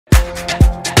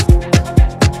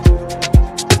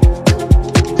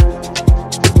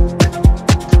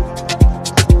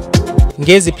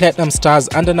Ngezi Platinum Stars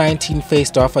under-19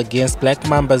 faced off against Black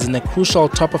Mambas in a crucial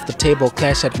top-of-the-table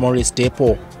clash at Maurice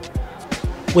Depot.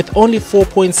 With only 4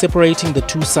 points separating the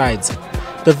two sides,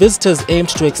 the visitors aimed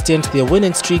to extend their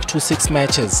winning streak to 6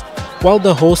 matches, while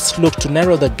the hosts looked to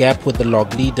narrow the gap with the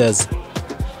log leaders.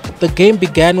 The game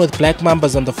began with Black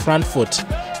Mambas on the front foot,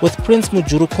 with Prince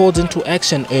Mujuru called into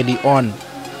action early on.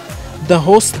 The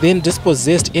hosts then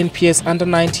dispossessed NPS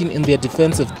under-19 in their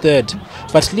defensive third,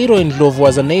 but Leroy Ndlovu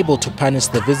was unable to punish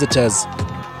the visitors.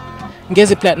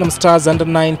 Ngezi Platinum Stars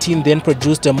under-19 then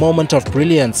produced a moment of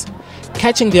brilliance,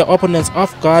 catching their opponents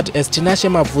off guard as Tinashe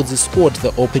Mavudzi scored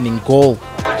the opening goal.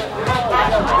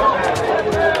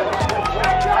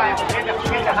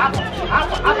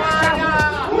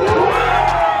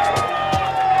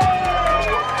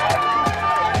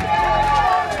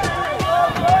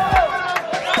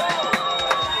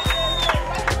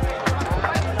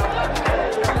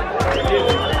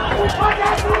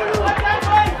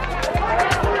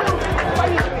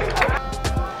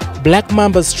 Black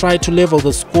Mambas tried to level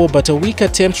the score, but a weak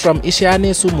attempt from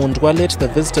Ishiane Sumundwa let the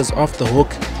visitors off the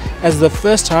hook as the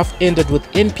first half ended with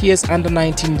NPS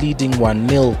under-19 leading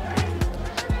 1-0.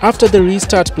 After the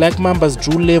restart, Black Mambas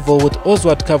drew level with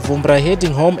Oswald Kavumbra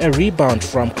heading home a rebound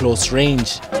from close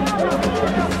range.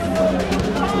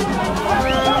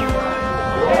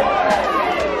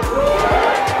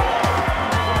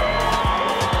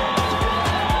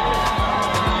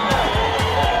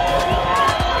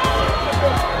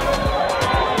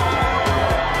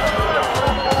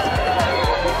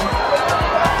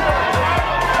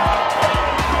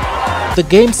 The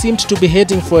game seemed to be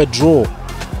heading for a draw,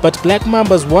 but Black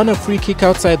Mambas won a free kick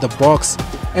outside the box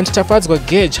and Tafadzwa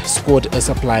Gage scored a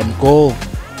sublime goal.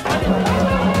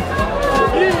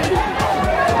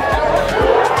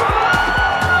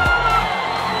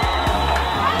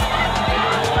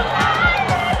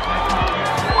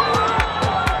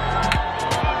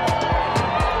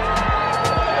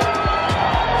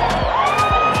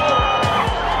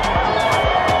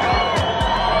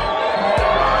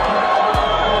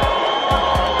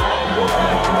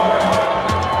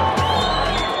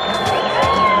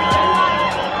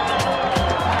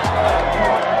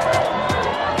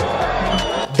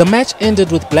 The match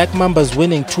ended with Black Mambas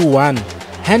winning 2-1,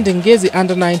 handing Ngezi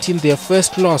under-19 their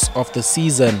first loss of the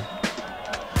season.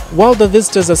 While the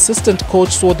visitors' assistant coach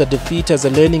saw the defeat as a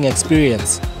learning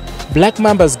experience, Black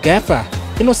Mambas gaffer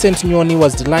Innocent Nyoni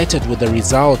was delighted with the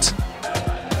result.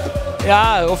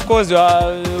 Yeah, of course we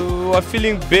are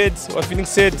feeling bad, we are feeling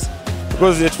sad,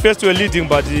 because at first we were leading,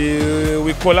 but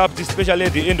we collapsed, especially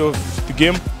at the end of the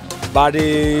game. But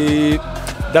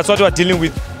that's what we are dealing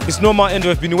with. It's normal, and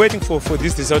we've been waiting for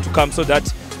this result to come so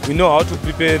that we know how to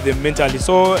prepare them mentally.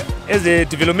 So as a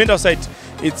developmental side,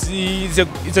 it's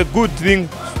a good thing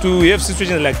to have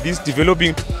situations like this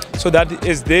developing, so that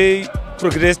as they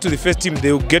progress to the first team,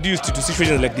 they will get used to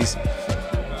situations like this.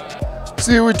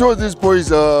 See, we told these boys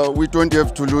we don't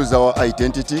have to lose our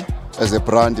identity as a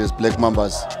brand, as Black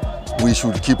Mambas. We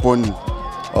should keep on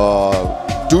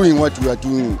doing what we are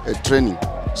doing at training.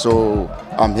 So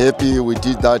I'm happy we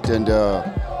did that, and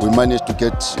we managed to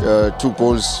get 2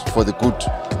 goals for the good.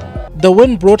 The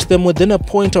win brought them within a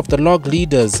point of the log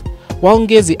leaders, while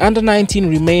Ngezi under-19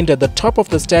 remained at the top of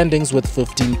the standings with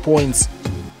 15 points.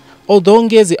 Although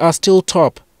Ngezi are still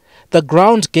top, the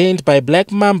ground gained by Black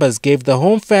Mambas gave the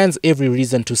home fans every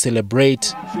reason to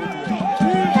celebrate.